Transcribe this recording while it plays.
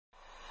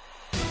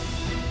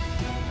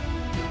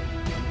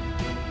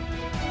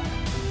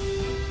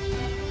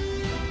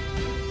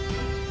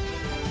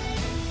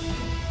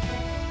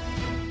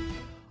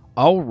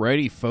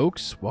Alrighty,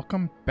 folks,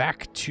 welcome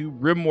back to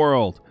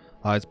Rimworld.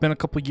 It's been a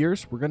couple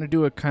years. We're going to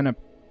do a kind of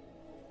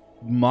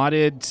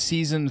modded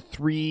Season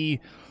 3,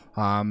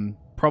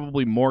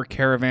 probably more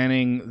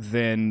caravaning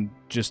than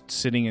just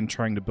sitting and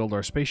trying to build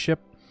our spaceship.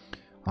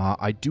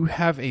 I do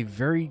have a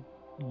very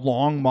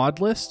long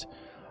mod list.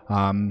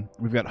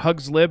 We've got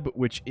Hugs Lib,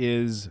 which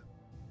is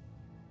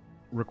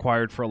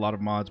required for a lot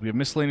of mods. We have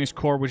Miscellaneous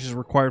Core, which is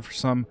required for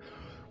some.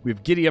 We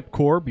have Giddy Up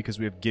Core, because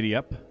we have Giddy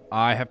Up.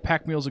 I have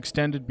Pack Meals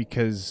Extended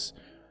because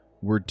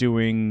we're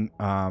doing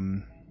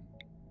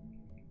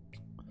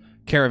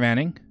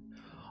caravaning.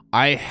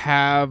 I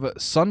have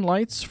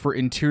Sunlights for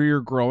interior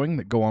growing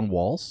that go on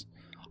walls.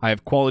 I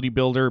have Quality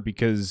Builder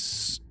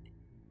because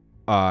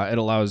it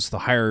allows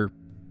the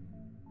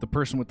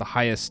person with the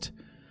highest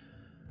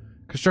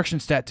construction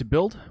stat to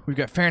build. We've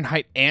got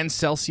Fahrenheit and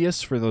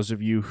Celsius for those of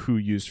you who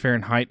use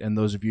Fahrenheit and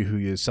those of you who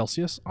use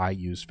Celsius. I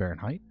use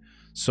Fahrenheit,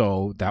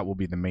 so that will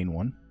be the main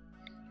one.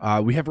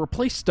 We have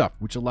Replace Stuff,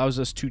 which allows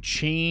us to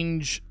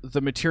change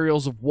the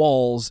materials of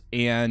walls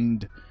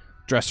and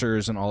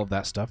dressers and all of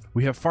that stuff.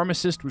 We have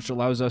Pharmacist, which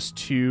allows us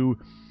to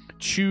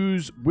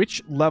choose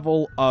which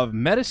level of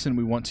medicine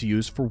we want to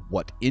use for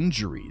what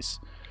injuries.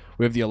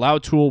 We have the Allow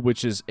tool,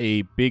 which is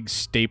a big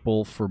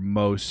staple for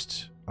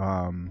most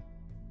Rimworlds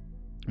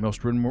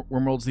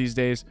these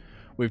days.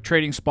 We have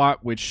Trading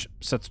Spot, which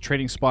sets a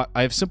trading spot.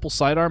 I have Simple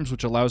Sidearms,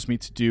 which allows me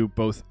to do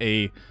both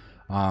a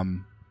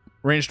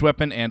ranged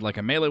weapon and like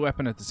a melee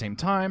weapon at the same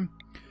time.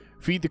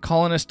 Feed the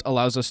Colonist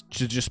allows us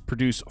to just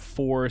produce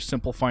 4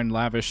 simple, fine,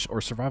 lavish,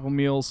 or survival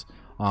meals.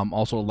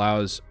 Also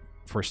allows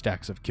for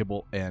stacks of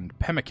kibble and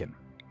pemmican.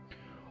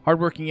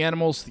 Hardworking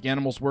animals. The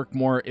animals work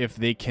more if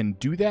they can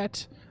do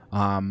that.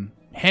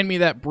 Hand Me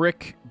That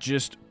Brick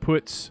just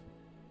puts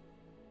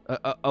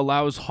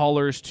allows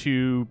haulers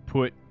to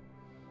put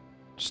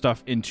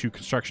stuff into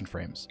construction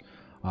frames.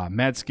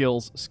 Mad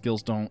Skills.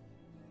 Skills don't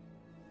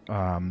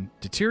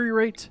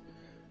deteriorate.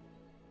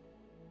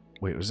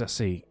 Wait, what does that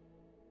say?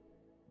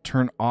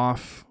 Turn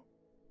off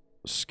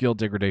skill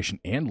degradation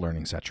and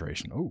learning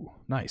saturation. Oh,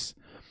 nice.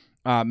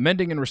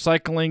 Mending and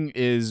recycling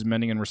is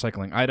mending and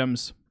recycling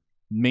items,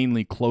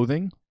 mainly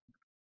clothing.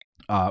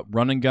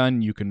 Run and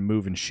gun, you can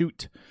move and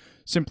shoot.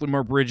 Simply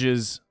More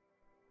Bridges.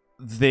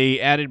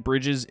 They added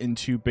bridges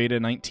into Beta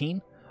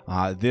 19.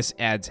 This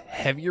adds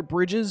heavier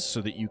bridges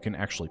so that you can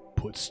actually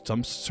put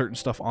some certain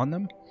stuff on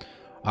them.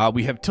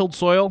 We have Tilled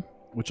Soil,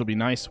 which will be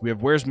nice. We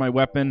have Where's My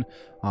Weapon?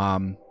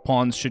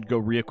 Pawns should go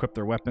re-equip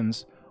their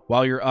weapons.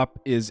 While you're up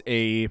is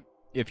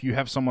if you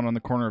have someone on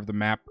the corner of the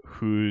map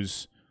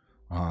who's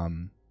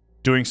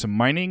doing some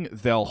mining,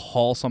 they'll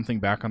haul something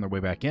back on their way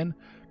back in.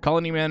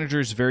 Colony Manager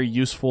is very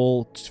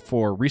useful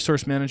for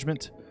resource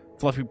management.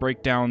 Fluffy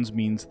Breakdowns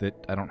means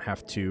that I don't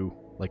have to,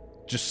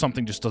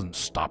 something just doesn't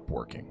stop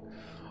working.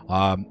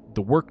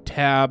 The Work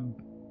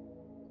tab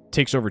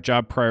takes over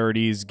job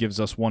priorities, gives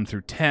us 1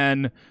 through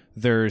 10.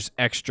 There's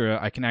extra.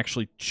 I can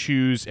actually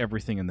choose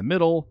everything in the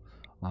middle.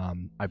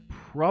 I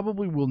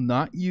probably will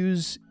not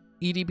use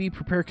EDB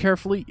Prepare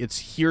Carefully. It's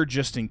here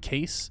just in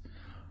case.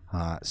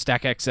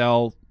 Stack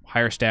XL,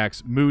 higher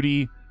stacks.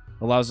 Moody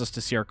allows us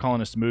to see our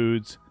colonist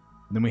moods.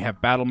 And then we have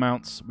battle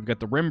mounts. We've got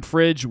the Rim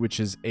Fridge, which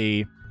is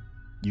you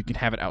can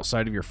have it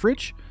outside of your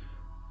fridge.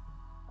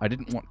 I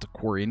didn't want the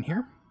core in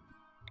here.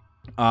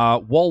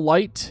 Wall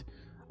Light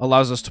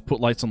allows us to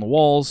put lights on the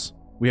walls.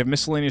 We have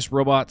Miscellaneous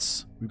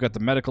Robots. We've got the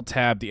Medical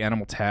tab, the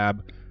Animal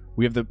tab.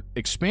 We have the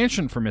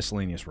expansion for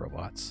Miscellaneous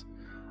Robots.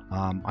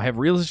 I have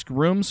Realistic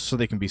Rooms so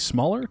they can be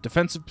smaller.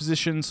 Defensive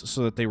Positions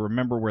so that they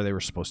remember where they were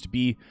supposed to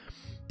be.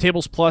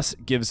 Tables Plus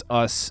gives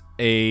us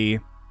a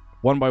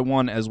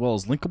 1x1 as well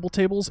as linkable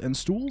tables and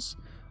stools.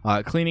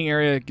 Cleaning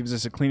Area gives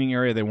us a cleaning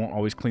area. They won't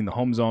always clean the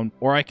home zone,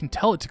 or I can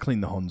tell it to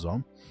clean the home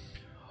zone.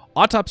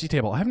 Autopsy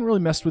Table. I haven't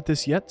really messed with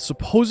this yet.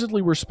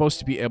 Supposedly we're supposed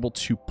to be able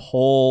to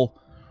pull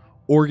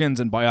organs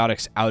and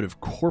biotics out of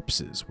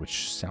corpses,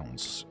 which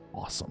sounds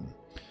awesome.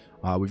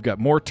 We've got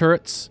more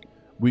turrets.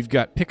 We've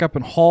got Pick Up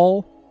and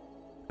Haul,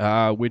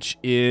 which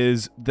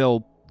is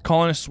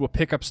colonists will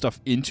pick up stuff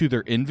into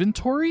their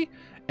inventory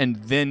and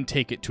then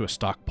take it to a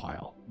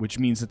stockpile, which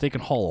means that they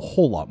can haul a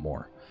whole lot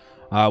more.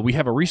 We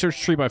have a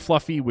Research Tree by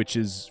Fluffy, which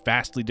is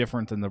vastly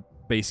different than the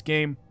base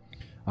game.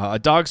 A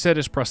Dog Set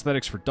is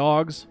prosthetics for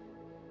dogs.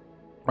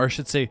 Or I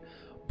should say,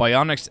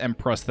 bionics and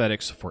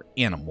prosthetics for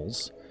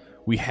animals.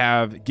 We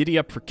have Giddy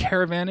Up for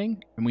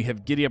caravaning, and we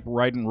have Giddy Up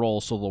Ride and Roll,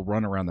 so they'll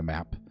run around the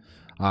map.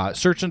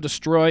 Search and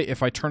Destroy,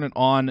 if I turn it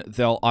on,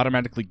 they'll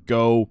automatically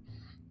go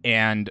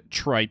and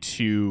try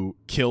to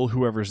kill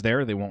whoever's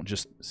there. They won't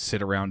just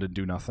sit around and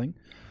do nothing.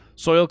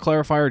 Soil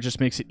Clarifier just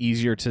makes it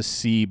easier to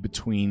see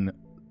between,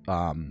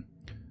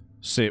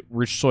 say,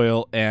 rich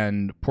soil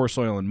and poor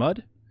soil and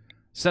mud.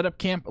 Setup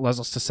Camp allows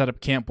us to set up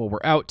camp while we're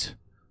out.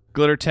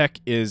 Glitter Tech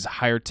is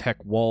higher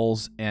tech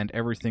walls and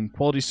everything.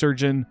 Quality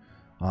Surgeon,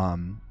 what's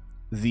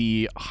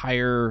the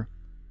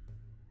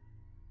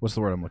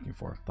word I'm looking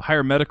for? The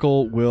higher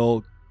medical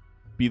will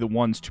be the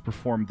ones to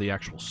perform the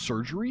actual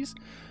surgeries.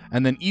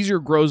 And then easier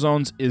grow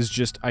zones is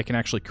just I can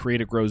actually create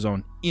a grow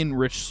zone in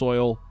rich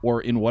soil or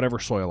in whatever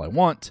soil I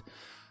want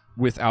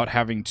without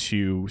having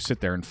to sit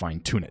there and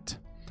fine-tune it.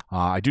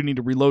 I do need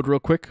to reload real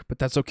quick, but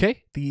that's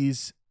okay.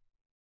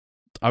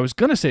 I was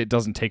going to say it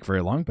doesn't take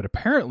very long, but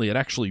apparently it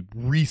actually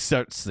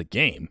resets the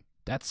game.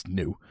 That's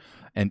new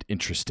and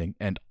interesting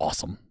and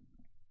awesome.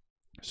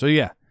 So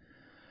yeah,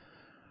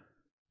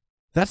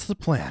 that's the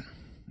plan,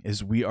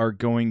 is we're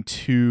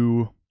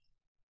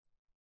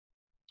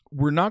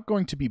not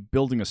going to be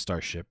building a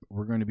starship.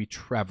 We're going to be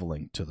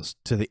traveling to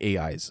the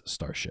AI's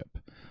starship.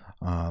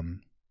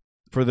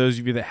 For those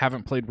of you that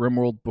haven't played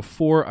Rimworld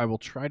before, I will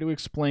try to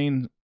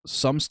explain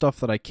some stuff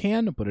that I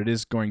can, but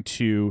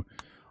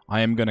I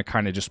am going to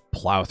kind of just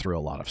plow through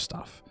a lot of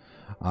stuff.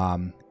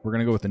 We're going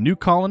to go with a new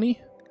colony.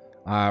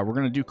 We're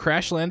going to do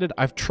Crash Landed.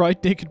 I've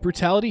tried Naked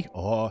Brutality.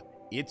 Oh,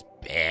 it's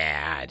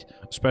bad.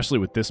 Especially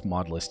with this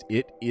mod list.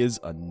 It is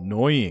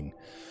annoying.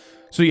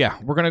 So yeah,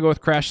 we're going to go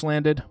with Crash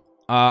Landed.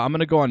 I'm going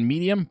to go on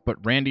medium,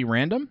 but Randy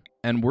random.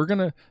 And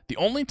the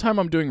only time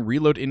I'm doing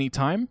reload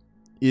anytime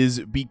is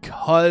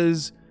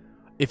because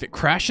if it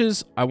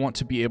crashes, I want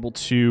to be able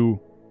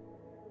to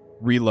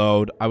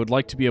reload. I would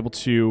like to be able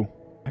to,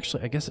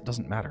 actually, I guess it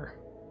doesn't matter.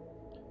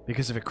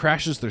 Because if it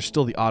crashes, there's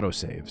still the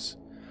autosaves.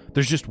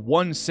 There's just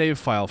one save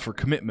file for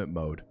commitment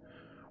mode.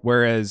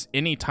 Whereas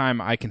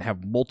anytime I can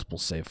have multiple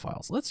save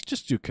files. Let's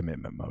just do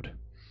commitment mode.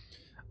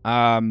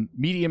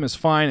 Medium is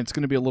fine. It's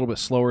going to be a little bit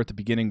slower at the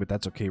beginning, but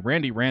that's okay.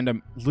 Randy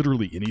random,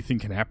 literally anything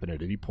can happen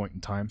at any point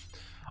in time.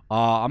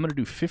 I'm going to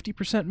do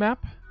 50%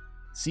 map.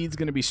 Seed's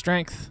going to be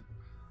strength.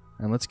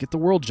 And let's get the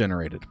world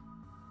generated.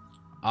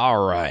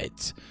 All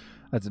right.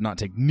 That did not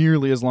take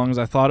nearly as long as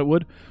I thought it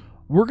would.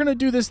 We're going to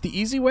do this the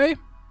easy way.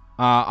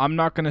 I'm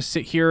not going to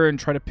sit here and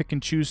try to pick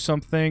and choose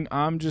something.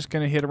 I'm just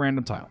going to hit a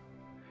random tile.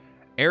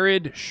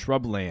 Arid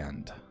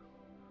shrubland.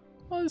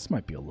 Well, this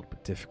might be a little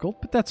bit difficult,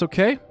 but that's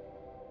okay.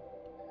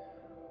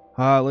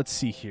 Let's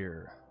see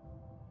here.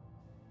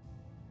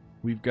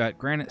 We've got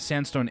granite,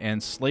 sandstone,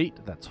 and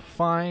slate. That's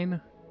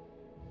fine.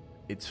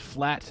 It's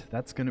flat.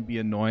 That's going to be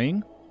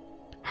annoying.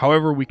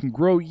 However, we can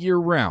grow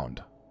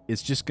year-round.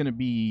 It's just going to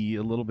be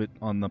a little bit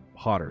on the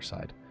hotter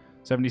side.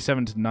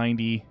 77 to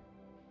 90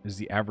 is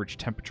the average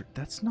temperature.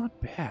 That's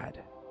not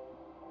bad.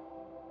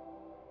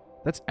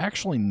 That's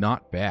actually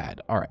not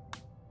bad. All right.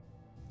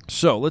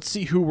 So let's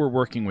see who we're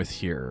working with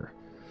here.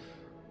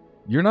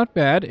 You're not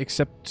bad,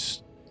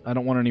 except I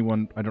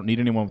don't need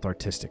anyone with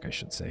artistic, I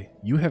should say.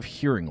 You have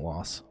hearing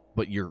loss,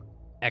 but you're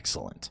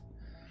excellent.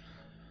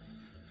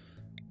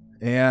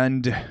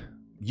 And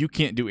you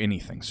can't do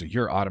anything, so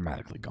you're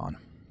automatically gone.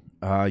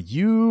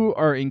 You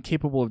are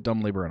incapable of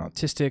dumb labor and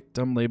autistic.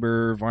 Dumb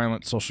labor,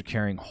 violent, social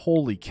caring.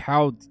 Holy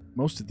cow.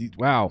 Most of these.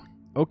 Wow.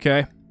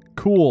 Okay.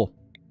 Cool.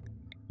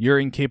 You're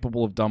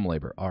incapable of dumb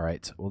labor. All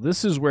right. Well,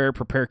 this is where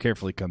prepare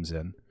carefully comes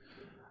in.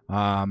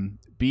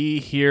 B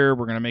here,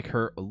 we're going to make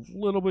her a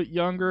little bit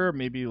younger.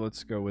 Maybe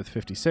let's go with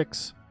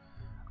 56.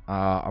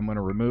 I'm going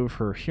to remove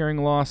her hearing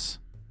loss.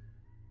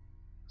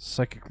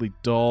 Psychically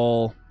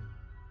dull.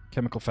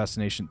 Chemical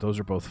fascination. Those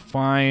are both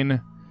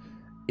fine.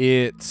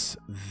 It's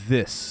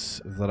this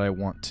that I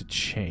want to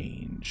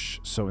change.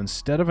 So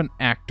instead of an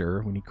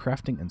actor, we need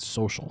crafting and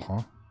social,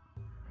 huh?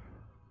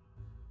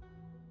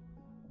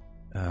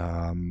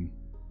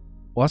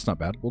 Well, that's not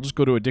bad. We'll just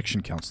go to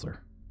addiction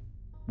counselor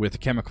with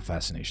chemical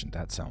fascination.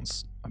 That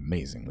sounds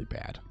amazingly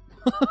bad.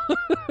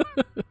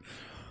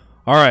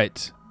 All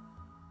right.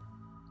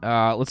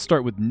 Let's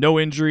start with no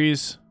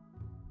injuries.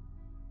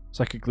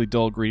 Psychically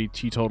dull, greedy,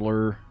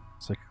 teetotaler,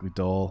 psychically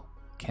dull,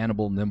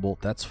 cannibal, nimble.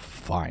 That's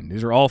fine.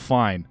 These are all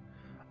fine.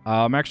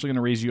 I'm actually going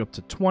to raise you up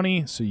to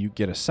 20, so you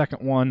get a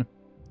second one,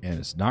 and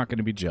it's not going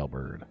to be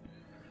jailbird.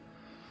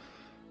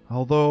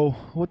 Although,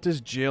 what does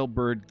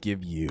jailbird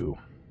give you?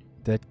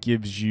 That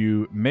gives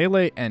you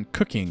melee and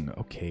cooking.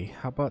 Okay,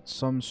 how about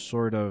some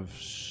sort of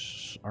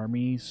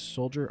army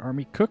soldier,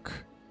 army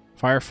cook?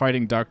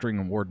 Firefighting, doctoring,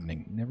 and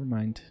wardening. Never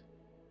mind.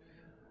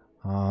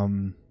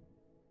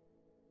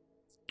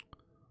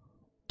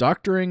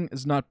 Doctoring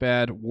is not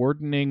bad.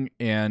 Wardening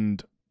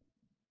and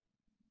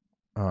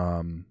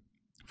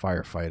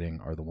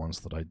firefighting are the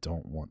ones that I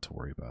don't want to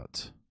worry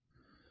about.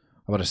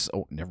 How about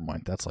oh, never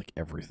mind. That's like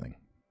everything.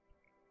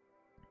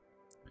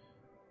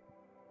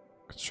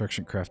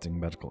 Construction, crafting,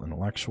 medical,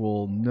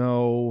 intellectual.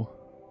 No.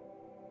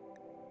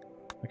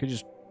 I could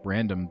just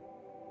random,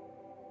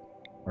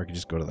 or I could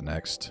just go to the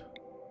next.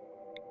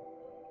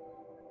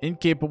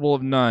 Incapable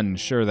of none.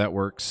 Sure, that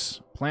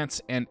works.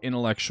 Plants and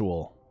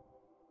intellectual.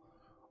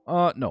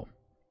 No.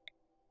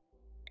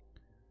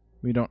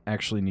 We don't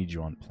actually need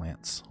you on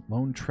plants.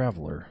 Lone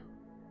traveler.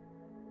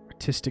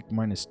 Artistic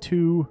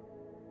 -2.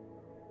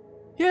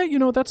 Yeah, you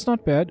know, that's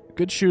not bad.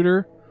 Good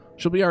shooter.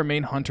 She'll be our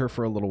main hunter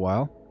for a little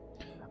while.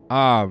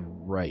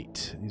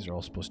 Right. These are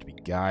all supposed to be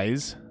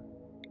guys.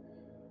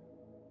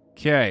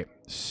 Okay,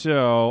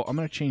 so I'm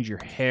going to change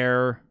your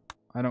hair.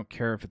 I don't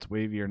care if it's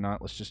wavy or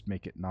not. Let's just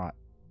make it not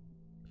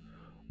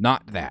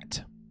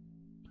that.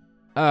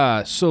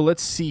 So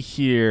let's see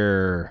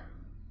here.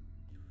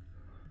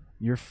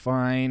 You're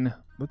fine.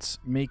 Let's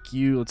make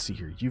you... Let's see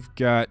here. You've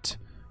got...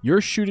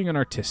 You're shooting and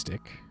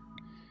artistic.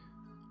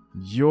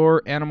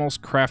 Your animals,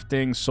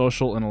 crafting,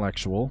 social,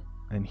 intellectual.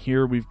 And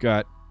here we've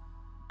got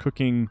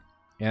cooking,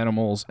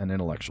 animals, and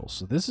intellectual.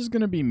 So this is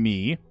going to be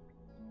me.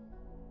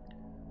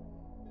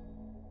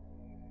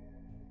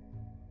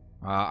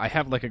 I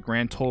have like a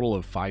grand total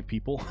of 5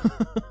 people.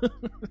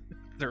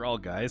 They're all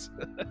guys.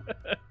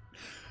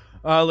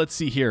 Let's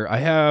see here. I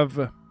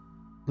have...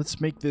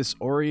 Let's make this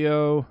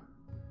Oreo.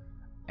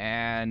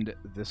 And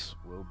this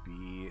will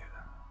be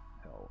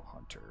Hell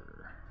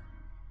Hunter.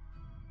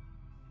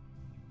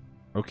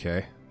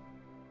 Okay.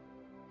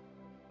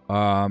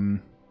 How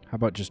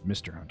about just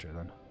Mr. Hunter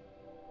then?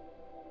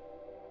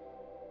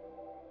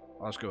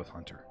 Let's go with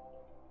Hunter.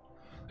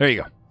 There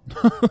you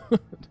go.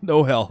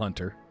 No Hell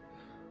Hunter.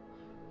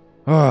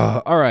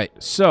 All right,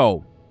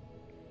 so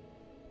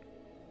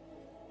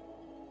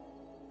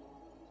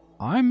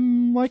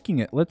I'm liking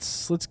it.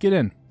 Let's get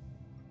in.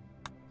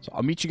 So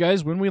I'll meet you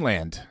guys when we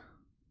land.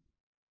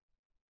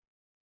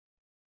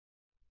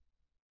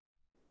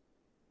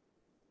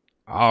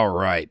 All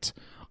right.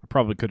 I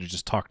probably could have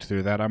just talked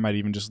through that. I might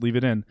even just leave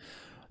it in.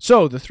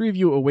 So the 3 of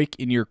you awake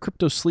in your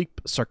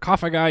crypto-sleep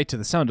sarcophagi to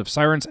the sound of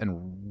sirens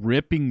and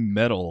ripping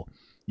metal.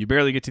 You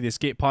barely get to the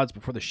escape pods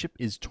before the ship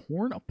is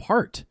torn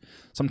apart.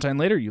 Sometime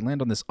later, you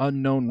land on this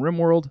unknown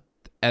Rimworld.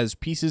 As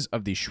pieces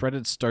of the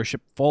shredded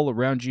starship fall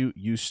around you,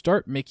 you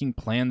start making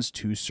plans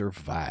to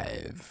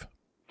survive.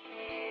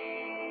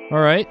 All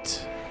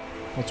right.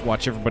 Let's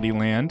watch everybody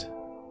land.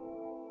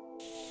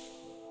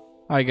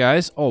 Hi,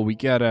 guys. Oh, we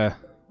got a...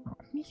 Oh,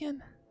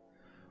 man.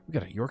 We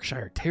got a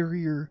Yorkshire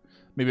Terrier.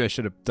 Maybe I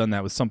should have done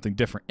that with something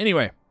different.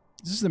 Anyway,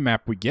 this is the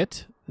map we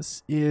get.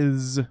 This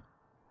is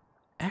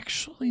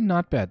actually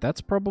not bad.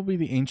 That's probably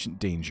the Ancient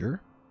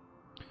Danger.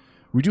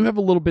 We do have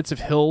a little bits of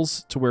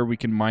hills to where we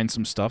can mine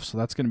some stuff, so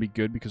that's going to be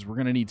good because we're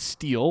going to need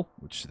steel,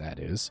 which that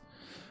is.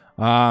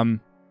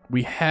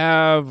 We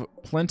have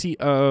plenty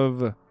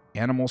of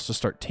animals to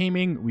start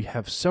taming. We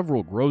have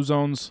several grow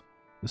zones.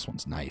 This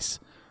one's nice.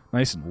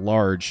 Nice and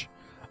large.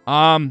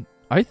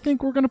 I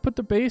think we're going to put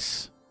the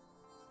base...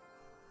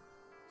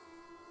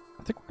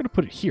 I think we're going to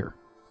put it here.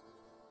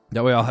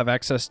 That way I'll have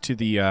access to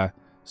the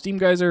steam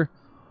geyser,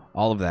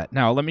 all of that.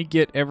 Now, let me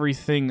get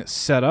everything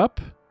set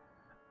up,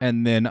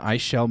 and then I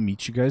shall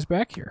meet you guys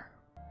back here.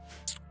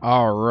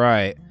 All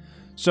right.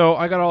 So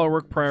I got all our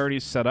work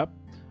priorities set up.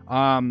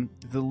 The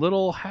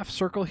little half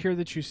circle here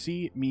that you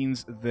see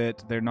means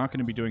that they're not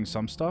going to be doing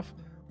some stuff,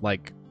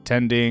 like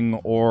tending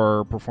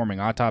or performing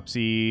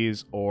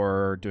autopsies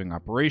or doing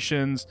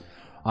operations,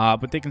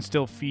 but they can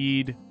still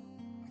feed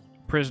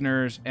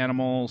prisoners,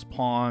 animals,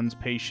 pawns,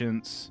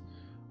 patients,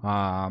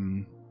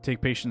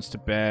 take patients to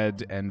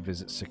bed, and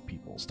visit sick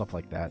people, stuff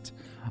like that.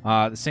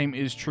 The same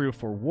is true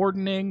for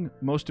wardening.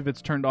 Most of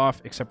it's turned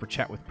off except for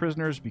chat with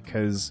prisoners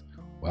because,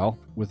 well,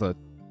 with a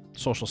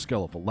social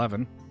skill of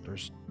 11,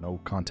 there's no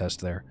contest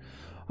there.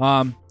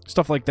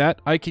 Stuff like that.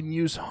 I can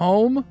use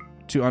home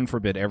to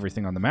unforbid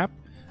everything on the map,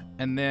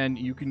 and then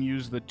you can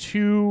use the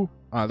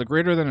the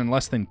greater than and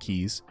less than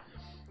keys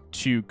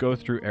to go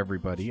through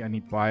everybody. I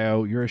need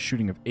bio. You're a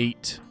shooting of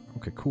 8.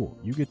 Okay, cool.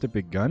 You get the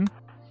big gun.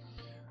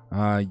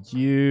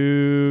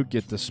 You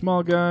get the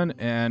small gun.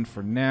 And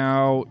for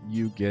now,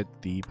 you get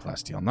the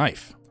plasteel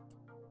knife.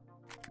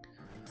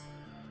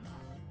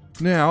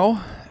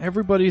 Now,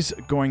 everybody's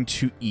going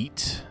to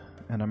eat.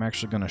 And I'm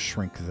actually going to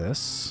shrink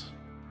this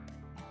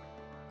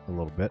a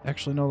little bit.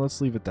 Actually, no, let's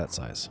leave it that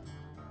size.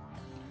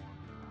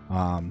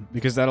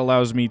 Because that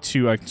allows me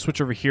to... I can switch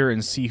over here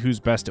and see who's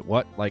best at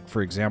what. Like,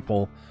 for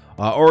example...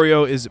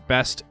 Oreo is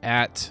best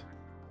at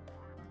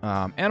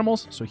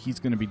animals, so he's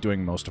going to be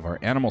doing most of our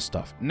animal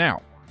stuff.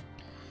 Now,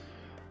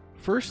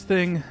 first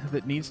thing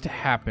that needs to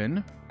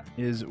happen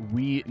is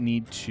we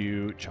need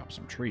to chop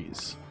some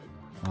trees.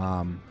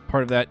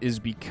 Part of that is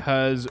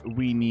because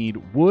we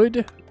need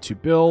wood to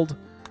build.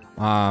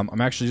 I'm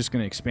actually just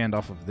going to expand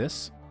off of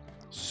this,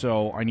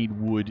 so I need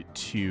wood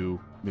to,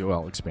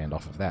 well, expand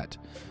off of that.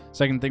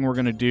 Second thing we're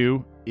going to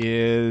do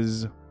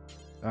is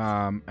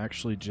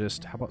actually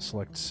just, how about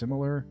select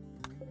similar?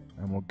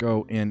 And we'll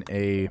go in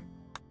a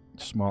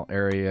small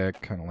area,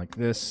 kind of like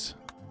this.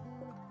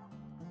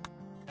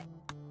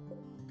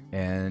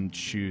 And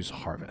choose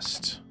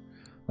harvest.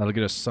 That'll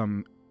get us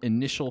some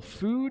initial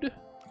food.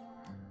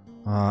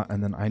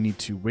 And then I need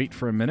to wait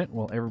for a minute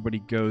while everybody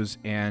goes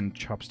and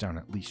chops down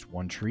at least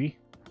one tree.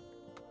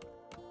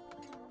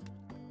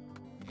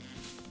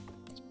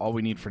 All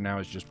we need for now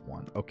is just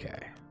one. Okay.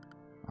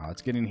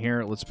 Let's get in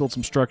here. Let's build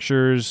some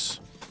structures.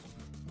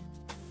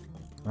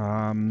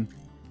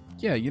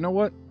 Yeah, you know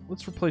what?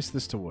 Let's replace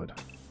this to wood.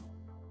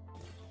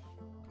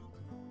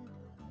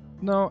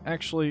 No,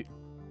 actually,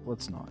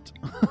 let's not.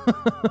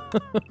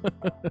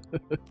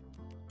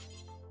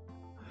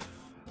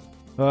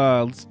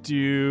 Let's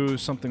do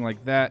something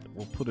like that.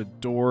 We'll put a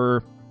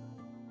door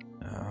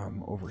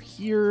over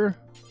here.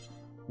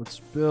 Let's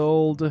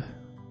build...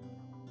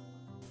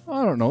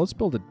 I don't know. Let's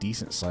build a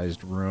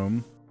decent-sized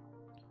room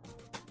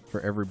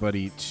for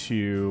everybody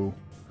to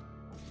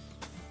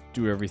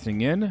do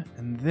everything in.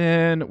 And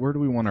then where do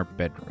we want our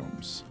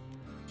bedrooms?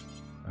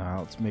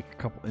 Let's make a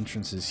couple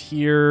entrances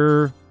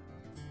here.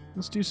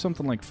 Let's do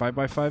something like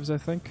 5x5s, I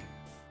think.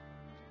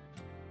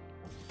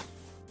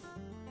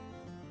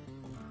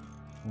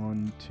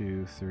 1,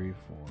 2, 3,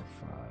 4,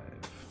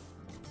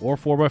 5. Or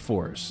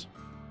 4x4s.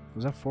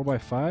 Was that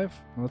 4x5?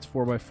 No, that's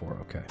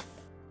 4x4. Okay.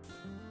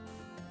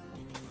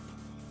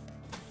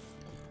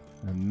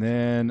 And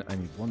then I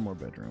need one more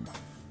bedroom.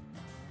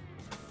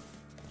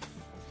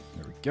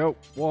 There we go.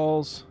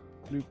 Walls.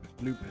 Bloop,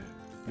 bloop,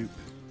 bloop.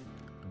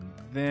 And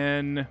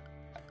then,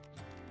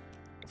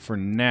 for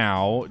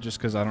now, just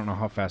because I don't know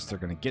how fast they're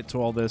going to get to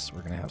all this,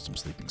 we're going to have some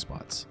sleeping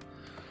spots.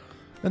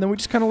 And then we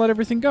just kind of let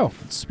everything go.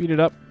 Let's speed it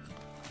up.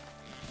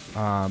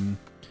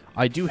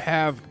 I do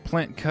have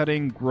plant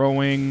cutting,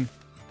 growing.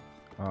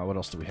 What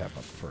else do we have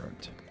up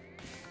front?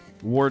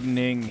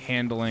 Wardening,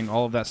 handling,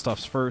 all of that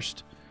stuff's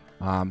first.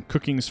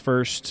 Cooking's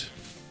first.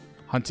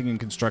 Hunting and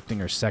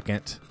constructing are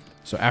second.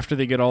 So after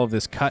they get all of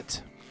this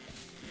cut...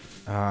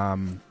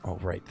 oh,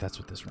 right. That's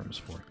what this room is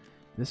for.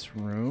 This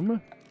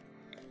room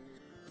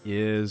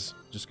is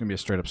just going to be a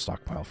straight-up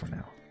stockpile for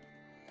now.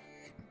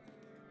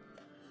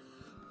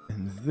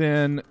 And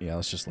then... yeah,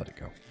 let's just let it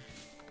go.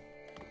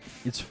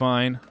 It's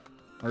fine.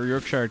 Our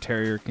Yorkshire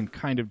Terrier can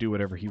kind of do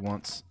whatever he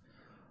wants.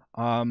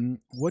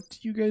 What do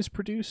you guys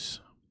produce?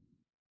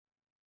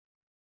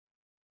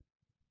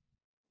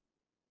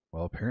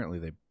 Well, apparently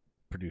they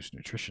produce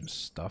nutrition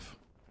stuff.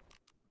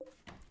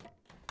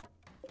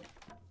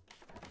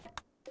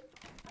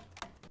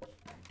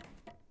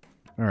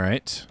 All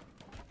right.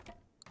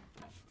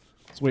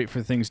 Let's wait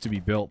for things to be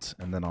built,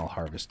 and then I'll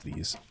harvest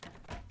these.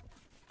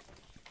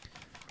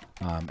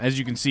 As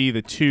you can see,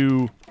 the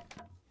two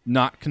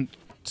not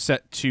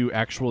set to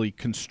actually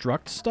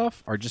construct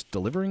stuff are just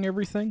delivering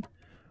everything.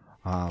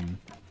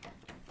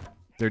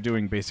 They're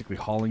doing basically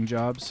hauling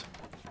jobs.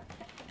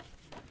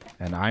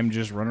 And I'm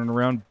just running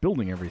around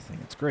building everything.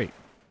 It's great.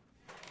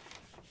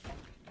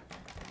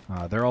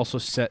 They're also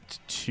set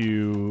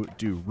to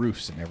do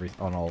roofs and everything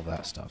on all of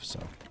that stuff, so.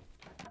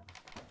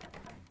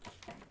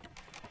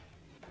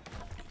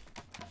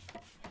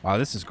 Wow,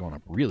 this is going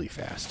up really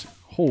fast.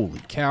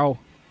 Holy cow.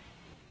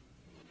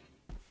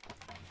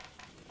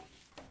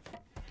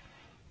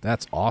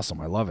 That's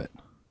awesome. I love it.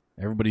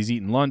 Everybody's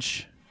eating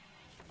lunch.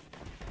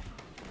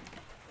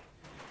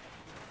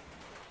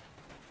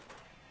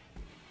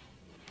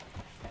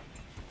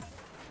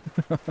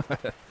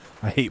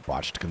 I hate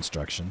botched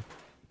construction.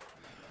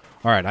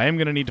 Alright, I am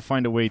going to need to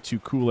find a way to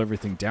cool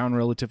everything down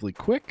relatively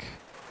quick.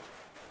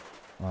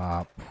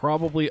 I'll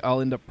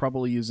end up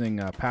using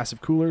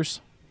passive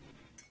coolers.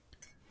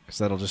 Because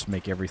that'll just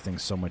make everything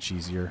so much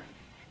easier.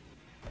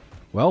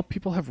 Well,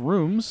 people have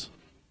rooms.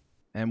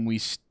 And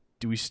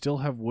do we still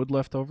have wood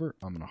left over?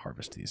 I'm going to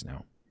harvest these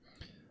now.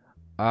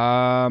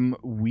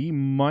 We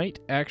might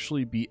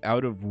actually be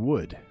out of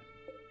wood.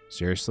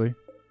 Seriously?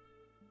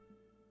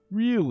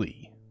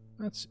 Really?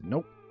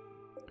 Nope.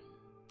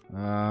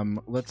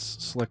 Let's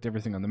select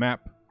everything on the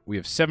map. We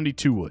have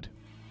 72 wood.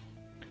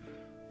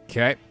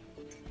 Okay.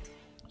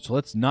 So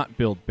let's not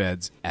build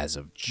beds as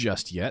of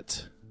just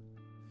yet.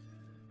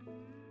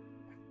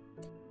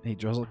 Hey,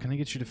 Drizzle, can I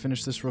get you to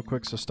finish this real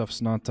quick so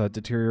stuff's not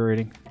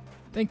deteriorating?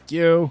 Thank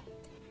you.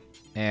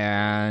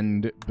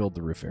 And build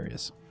the roof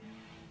areas.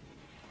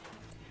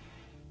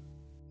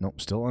 Nope,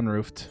 still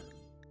unroofed.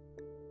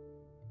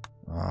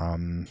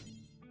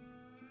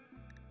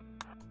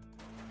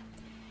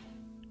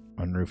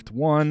 Unroofed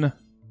one.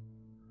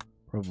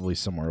 Probably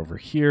somewhere over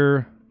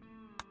here.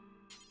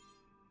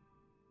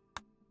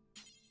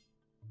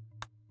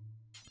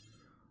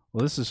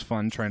 Well, this is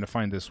fun, trying to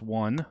find this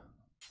one.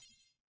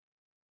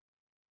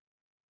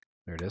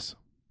 There it is.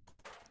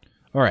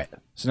 All right.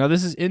 So now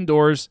this is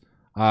indoors.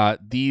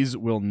 These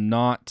will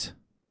not,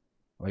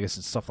 I guess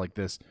it's stuff like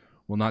this,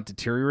 will not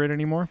deteriorate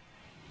anymore.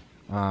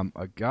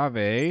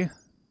 Agave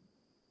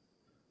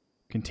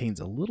contains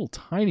a little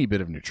tiny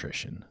bit of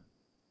nutrition.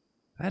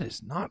 That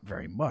is not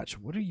very much.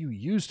 What are you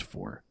used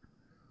for?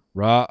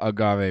 Raw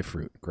agave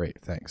fruit.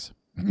 Great, thanks.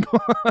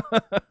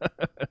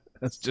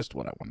 That's just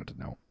what I wanted to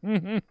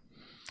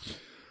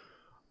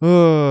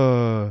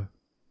know.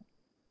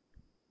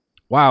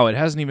 Wow, it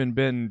hasn't even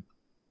been...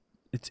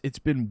 It's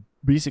been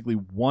basically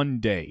one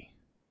day.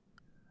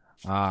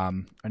 I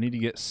need to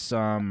get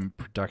some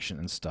production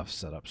and stuff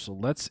set up. So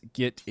let's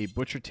get a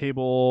butcher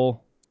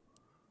table.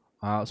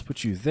 Let's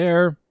put you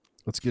there.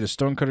 Let's get a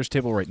stonecutter's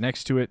table right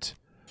next to it.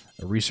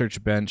 A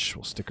research bench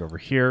we'll stick over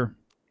here.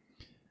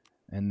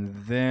 And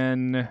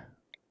then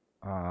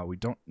we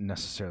don't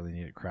necessarily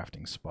need a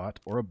crafting spot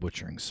or a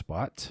butchering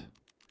spot.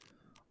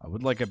 I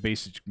would like a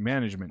basic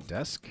management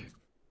desk.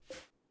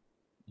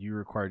 You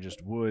require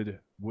just wood,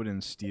 wood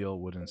and steel,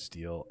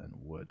 and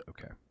wood.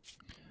 Okay.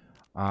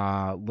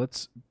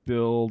 Let's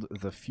build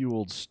the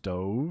fueled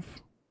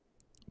stove.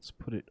 Let's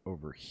put it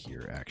over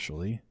here,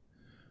 actually.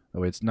 That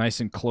way it's nice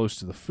and close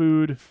to the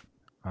food.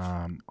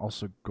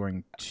 Also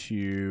going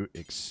to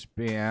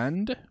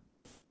expand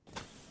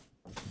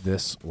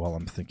this while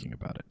I'm thinking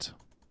about it.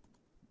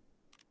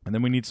 And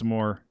then we need some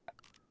more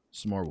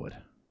Some more wood.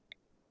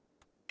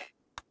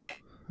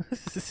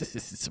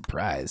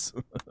 Surprise.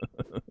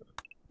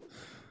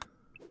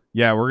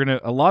 Yeah, we're gonna.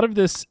 A lot of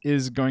this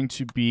is going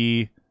to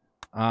be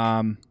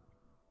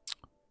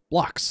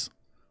blocks.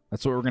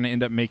 That's what we're gonna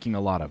end up making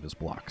a lot of is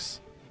blocks.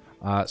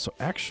 So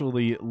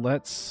actually,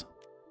 let's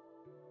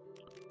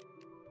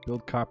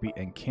build, copy,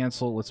 and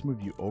cancel. Let's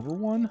move you over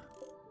one.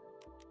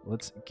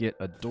 Let's get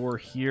a door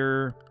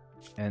here,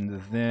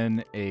 and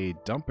then a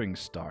dumping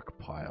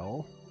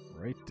stockpile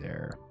right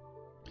there.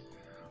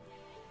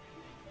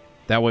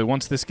 That way,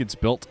 once this gets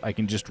built, I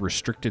can just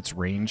restrict its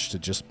range to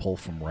just pull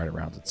from right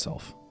around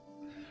itself.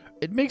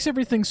 It makes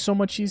everything so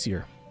much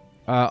easier.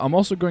 I'm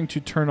also going to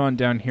turn on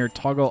down here,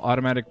 toggle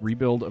automatic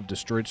rebuild of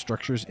destroyed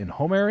structures in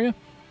home area,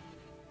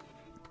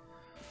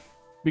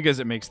 because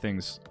it makes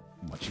things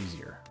much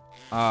easier.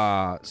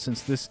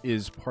 Since this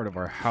is part of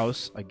our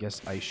house, I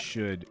guess I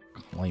should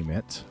claim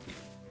it.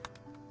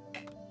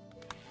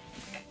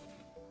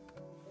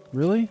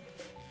 Really?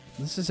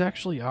 This is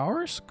actually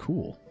ours?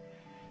 Cool.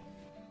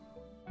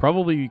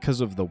 Probably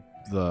because of the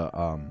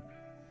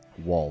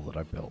wall that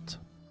I built.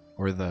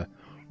 Or the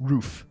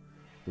roof.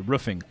 The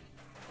roofing.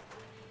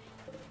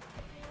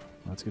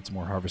 Let's get some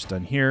more harvest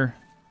done here.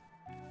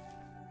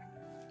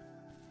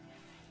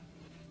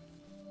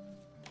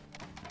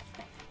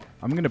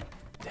 I'm going to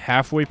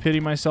halfway pity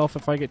myself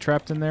if I get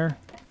trapped in there.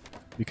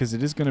 Because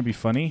it is going to be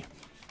funny.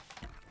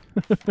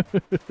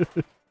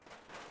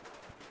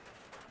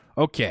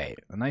 Okay.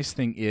 The nice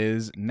thing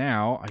is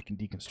now I can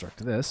deconstruct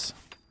this.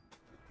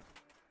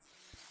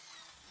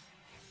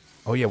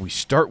 Oh, yeah, we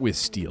start with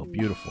steel.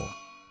 Beautiful.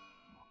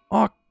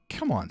 Oh,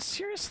 come on.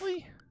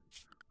 Seriously?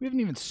 We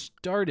haven't even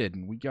started,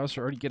 and we guys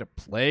already get a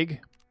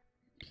plague?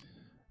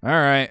 All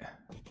right.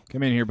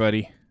 Come in here,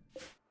 buddy.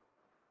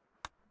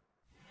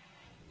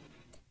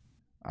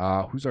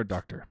 Who's our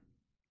doctor?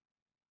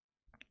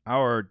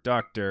 Our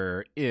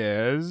doctor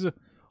is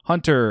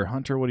Hunter.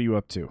 Hunter, what are you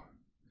up to?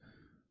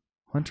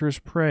 Hunter is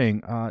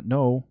praying.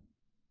 No.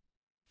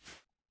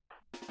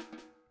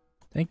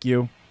 Thank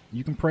you.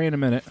 You can pray in a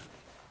minute.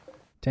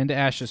 Tend to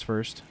ashes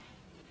first.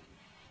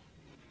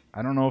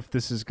 I don't know if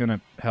this is going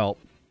to help.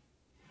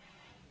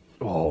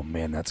 Oh,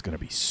 man, that's going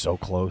to be so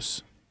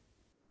close.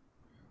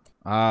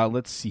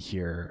 Let's see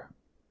here.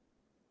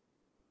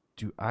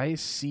 Do I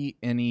see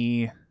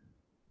any...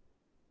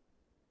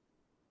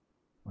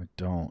 I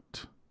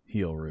don't.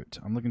 Heal root.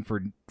 I'm looking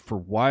for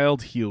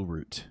wild heal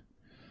root.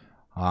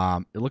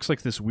 It looks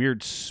like this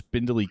weird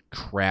spindly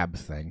crab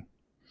thing.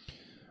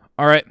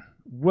 All right.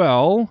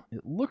 Well,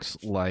 it looks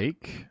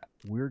like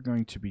we're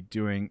going to be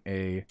doing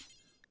a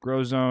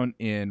grow zone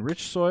in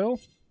rich soil.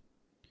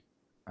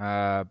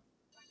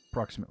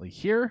 Approximately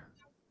here.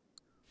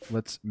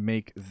 Let's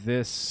make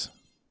this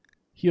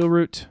heal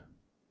root.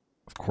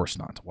 Of course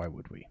not. Why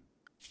would we?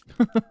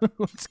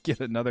 Let's get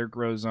another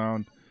grow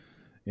zone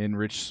in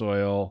rich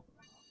soil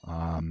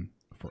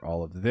for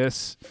all of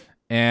this.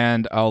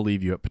 And I'll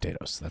leave you at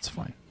potatoes. That's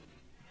fine.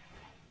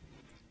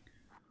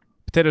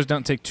 Potatoes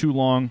don't take too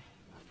long.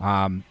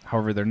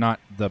 However, they're not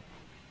the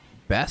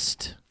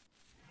best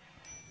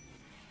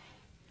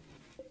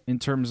in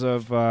terms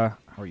of... how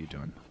are you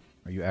doing?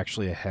 Are you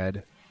actually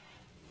ahead?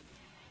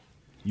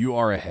 You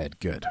are ahead.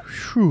 Good.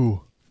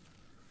 Whew.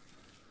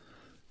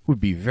 Would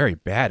be very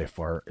bad if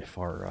our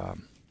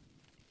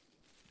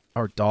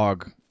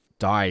dog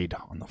died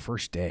on the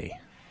first day.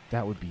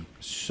 That would be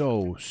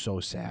so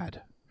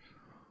sad.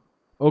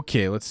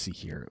 Okay, let's see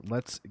here.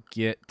 Let's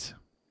get...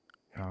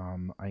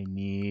 I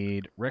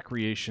need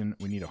recreation.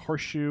 We need a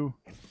horseshoe.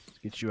 Let's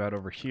get you out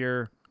over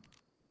here.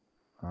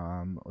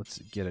 Let's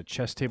get a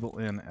chess table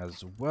in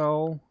as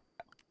well.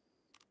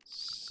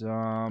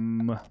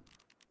 Some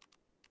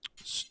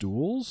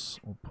stools.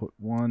 We'll put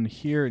one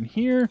here and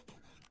here.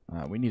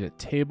 We need a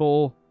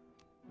table.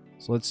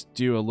 So let's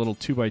do a little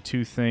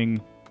 2x2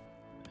 thing.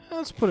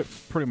 Let's put it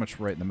pretty much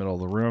right in the middle of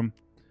the room.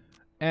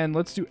 And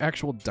let's do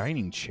actual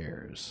dining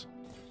chairs.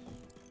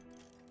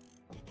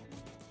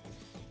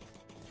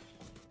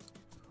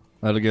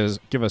 That'll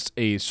give us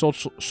a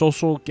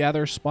social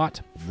gather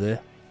spot.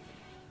 Blech.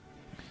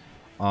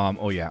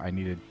 Oh yeah, I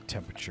needed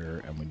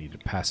temperature and we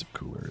needed passive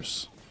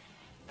coolers.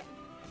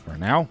 For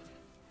now.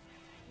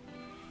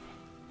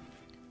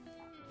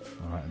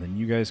 And then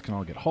you guys can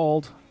all get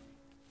hauled.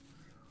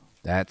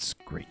 That's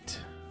great.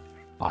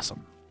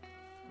 Awesome.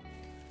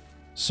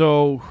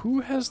 So,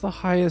 who has the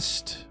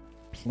highest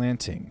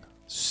planting?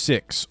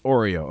 6.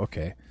 Oreo.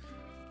 Okay.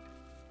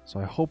 So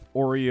I hope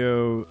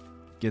Oreo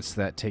gets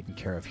that taken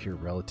care of here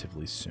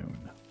relatively soon.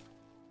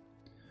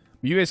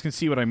 But you guys can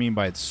see what I mean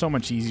by it's so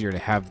much easier to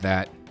have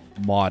that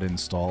mod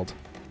installed.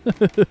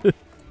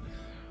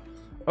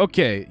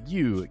 Okay,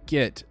 you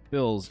get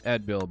Bills,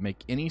 add build,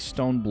 make any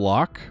stone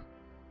block.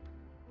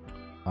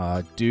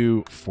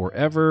 Do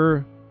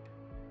forever,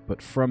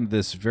 but from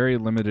this very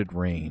limited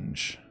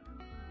range.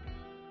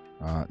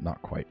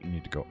 Not quite. You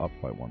need to go up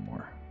by one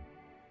more.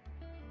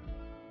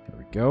 There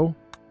we go.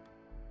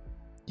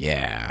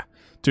 Yeah.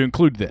 To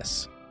include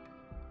this.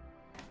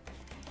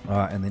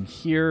 And then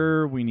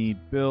here we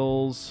need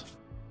bills.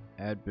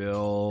 Add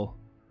bill.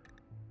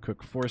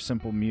 Cook 4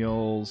 simple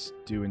meals.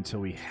 Do until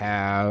we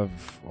have,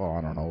 oh,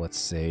 I don't know, let's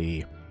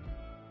say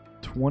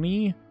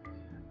 20.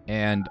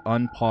 And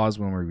unpause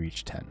when we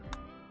reach 10.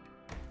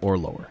 Or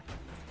lower.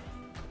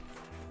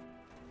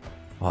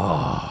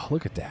 Oh,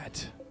 look at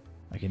that.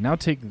 I can now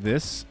take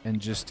this and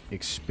just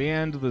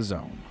expand the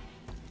zone.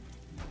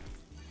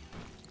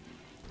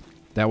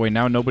 That way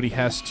now nobody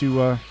has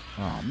to, oh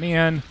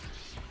man.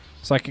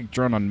 Psychic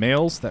drone on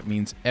males. That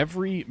means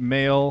every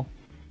male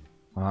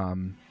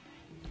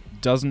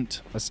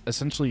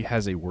essentially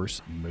has a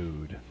worse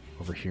mood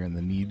over here in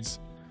the needs.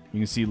 You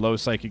can see low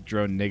psychic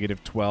drone,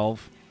 -12.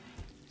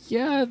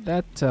 Yeah,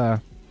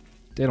 that,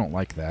 they don't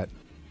like that.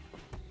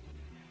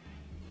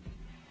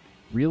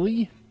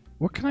 Really?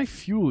 What can I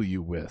fuel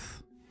you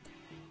with?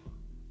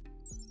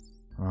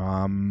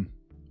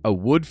 A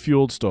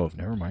wood-fueled stove.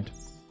 Never mind.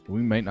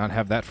 We might not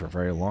have that for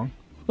very long.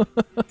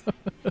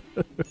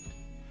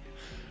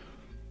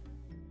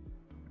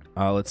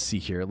 Let's see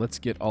here. Let's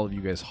get all of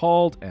you guys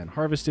hauled and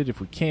harvested if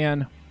we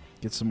can.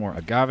 Get some more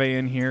agave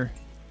in here.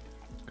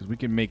 Because we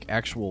can make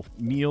actual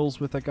meals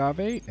with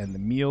agave. And the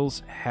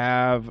meals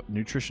have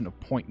nutrition of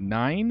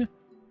 0.9.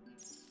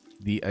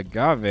 The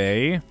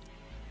agave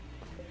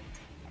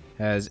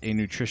has a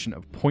nutrition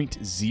of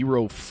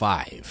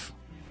 0.05.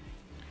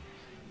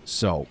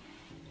 So,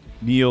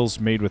 meals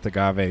made with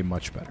agave,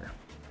 much better.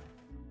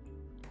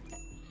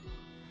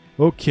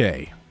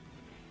 Okay.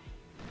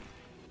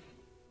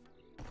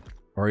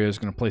 Orio's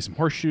going to play some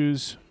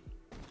horseshoes.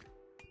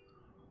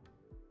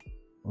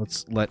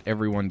 Let's let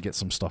everyone get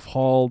some stuff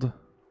hauled.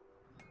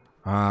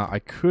 I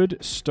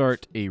could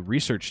start a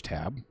research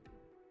tab.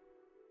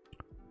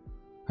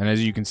 And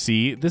as you can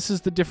see, this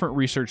is the different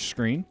research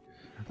screen.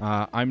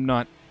 I'm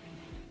not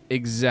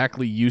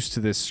exactly used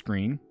to this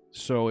screen,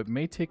 so it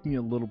may take me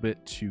a little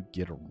bit to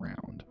get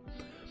around.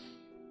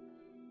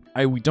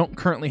 We don't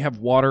currently have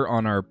water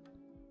on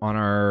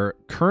our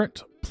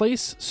current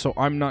place, so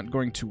I'm not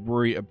going to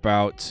worry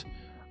about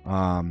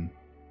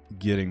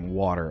getting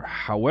water.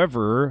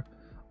 However,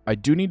 I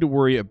do need to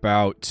worry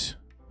about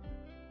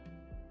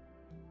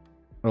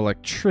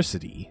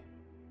electricity,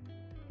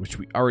 which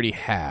we already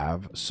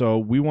have. So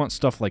we want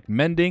stuff like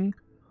mending.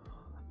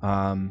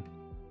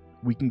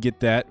 We can get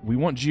that. We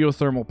want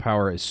geothermal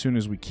power as soon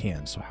as we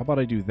can. So how about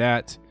I do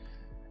that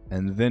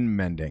and then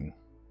mending?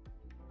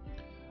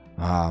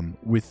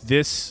 With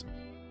this,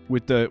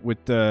 with the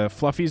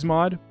Fluffies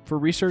mod for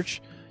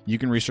research, you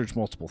can research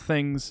multiple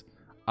things.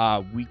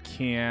 We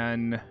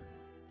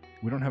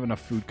don't have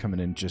enough food coming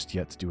in just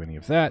yet to do any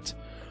of that.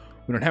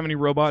 We don't have any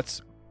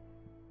robots.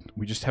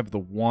 We just have the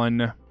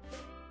one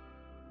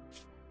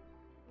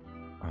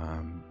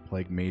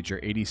Plague Major,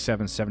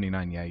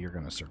 8779. Yeah, you're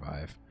going to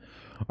survive.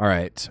 All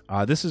right.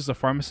 This is the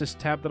pharmacist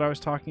tab that I was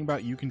talking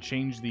about. You can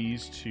change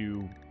these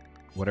to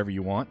whatever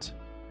you want.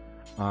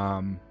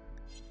 I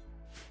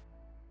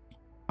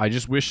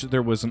just wish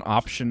there was an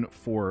option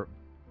for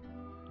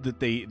that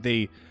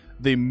they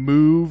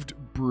moved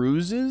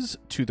bruises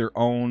to their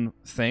own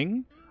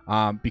thing.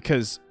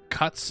 Because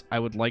cuts I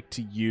would like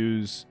to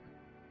use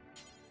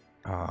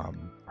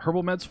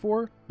herbal meds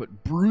for,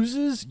 but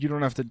bruises you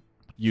don't have to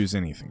use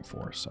anything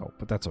for, so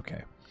but that's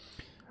okay.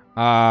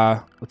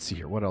 Let's see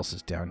here. What else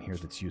is down here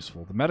that's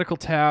useful? The medical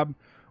tab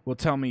will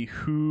tell me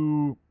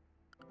who...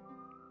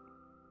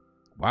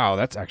 Wow,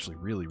 that's actually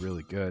really,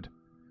 really good.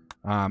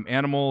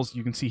 Animals,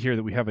 you can see here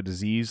that we have a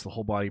disease, the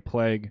whole body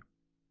plague.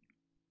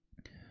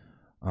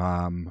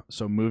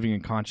 So moving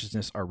and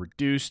consciousness are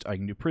reduced. I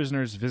can do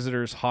prisoners,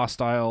 visitors,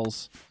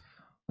 hostiles.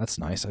 That's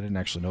nice. I didn't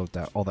actually know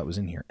that all that was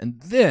in here. And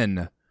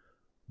then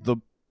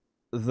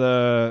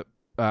I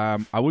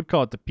would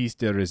call it the piece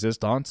de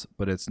resistance,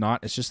 but it's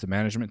not. It's just the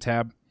management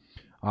tab.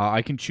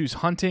 I can choose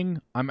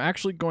hunting. I'm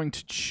actually going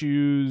to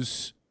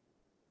choose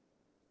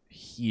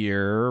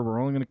here. We're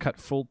only going to cut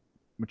full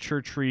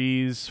mature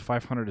trees.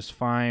 500 is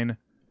fine.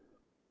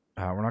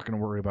 We're not going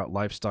to worry about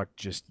livestock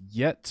just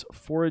yet.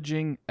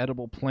 Foraging,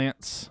 edible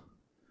plants,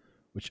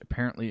 which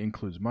apparently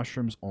includes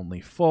mushrooms, only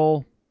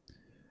full.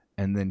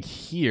 And then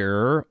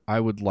here,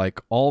 I would like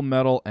all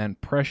metal and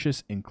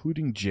precious,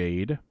 including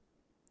jade,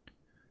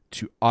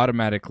 to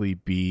automatically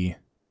be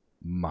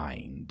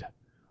mined.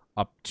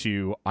 Up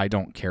to, I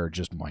don't care,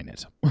 just mine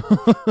it.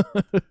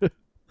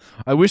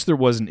 I wish there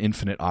was an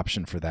infinite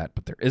option for that,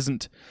 but there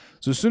isn't.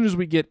 So as soon as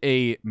we get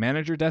a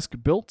manager desk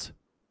built,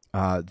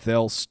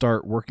 they'll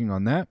start working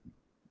on that.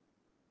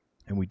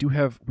 And we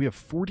have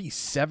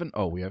 47.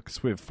 Oh, we have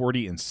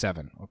 40 and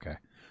 7. Okay.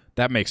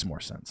 That makes more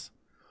sense.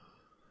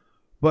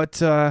 But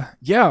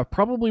yeah,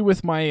 probably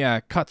with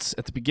my cuts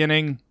at the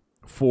beginning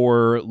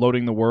for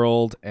loading the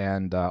world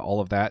and all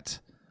of that,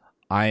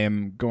 I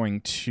am going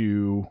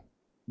to...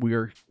 We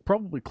are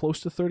probably close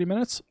to 30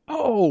 minutes.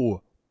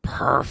 Oh,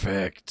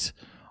 perfect.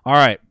 All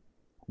right.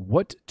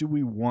 What do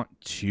we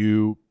want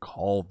to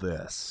call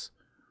this?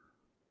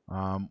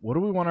 What do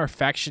we want our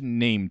faction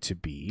name to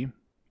be?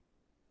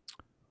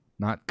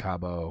 Not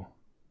Cabo.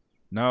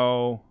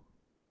 No.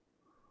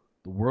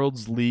 The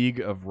World's League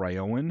of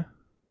Ryoan.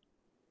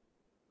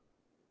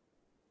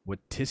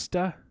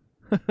 Watista.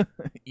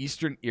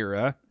 Eastern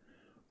Era.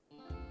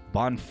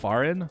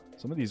 Bonfarin.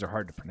 Some of these are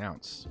hard to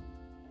pronounce.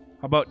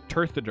 How about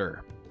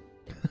Turthadur?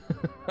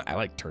 I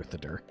like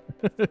Turthadur.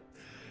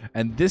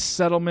 And this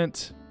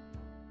settlement,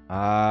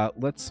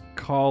 let's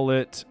call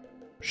it...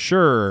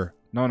 Sure.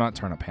 No, not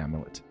Turnip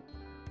Hamlet.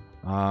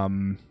 How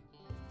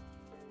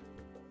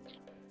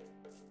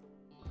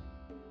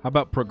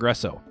about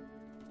Progresso?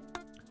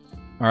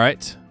 All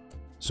right.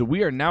 So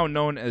we are now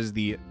known as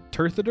the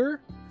Turthadur,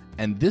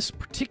 and this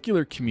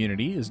particular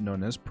community is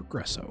known as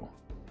Progresso.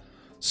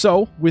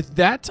 So with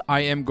that, I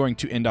am going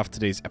to end off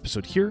today's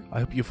episode here. I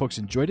hope you folks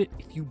enjoyed it.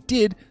 If you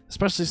did,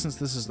 especially since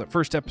this is the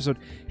first episode,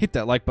 hit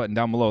that like button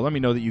down below. Let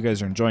me know that you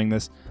guys are enjoying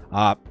this.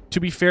 To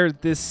be fair,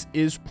 this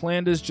is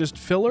planned as just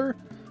filler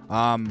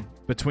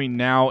between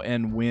now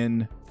and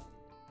when...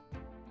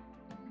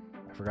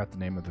 I forgot the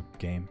name of the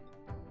game.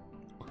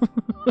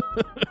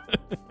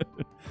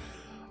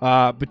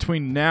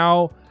 Between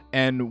now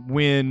and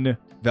when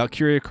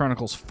Valkyria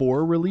Chronicles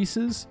 4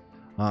 releases.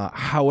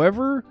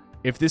 However...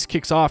 if this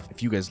kicks off,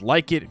 if you guys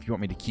like it, if you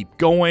want me to keep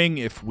going,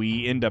 if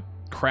we end up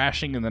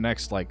crashing in the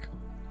next, like,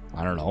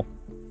 I don't know,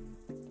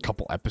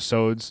 couple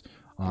episodes,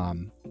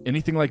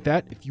 anything like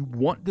that, if you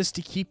want this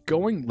to keep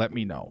going, let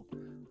me know.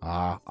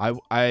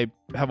 I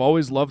have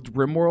always loved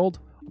Rimworld.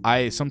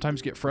 I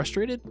sometimes get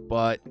frustrated,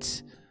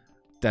 but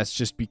that's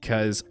just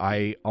because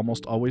I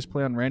almost always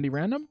play on Randy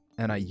Random,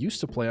 and I used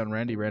to play on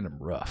Randy Random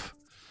rough.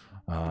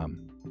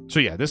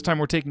 So yeah, this time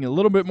we're taking a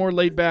little bit more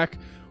laid back.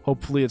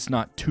 Hopefully it's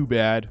not too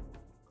bad.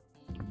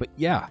 But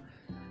yeah,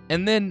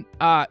 and then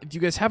if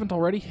you guys haven't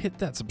already, hit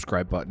that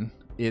subscribe button.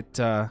 It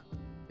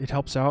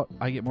helps out.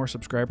 I get more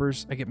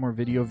subscribers. I get more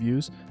video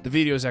views. The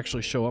videos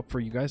actually show up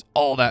for you guys.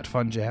 All that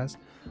fun jazz.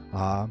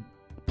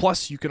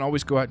 Plus, you can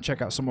always go out and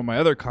check out some of my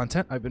other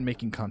content. I've been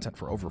making content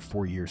for over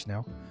 4 years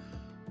now.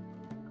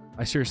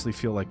 I seriously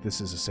feel like this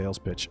is a sales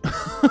pitch.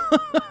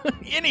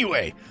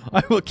 Anyway,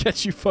 I will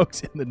catch you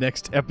folks in the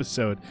next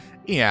episode.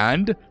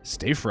 And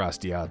stay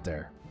frosty out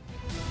there.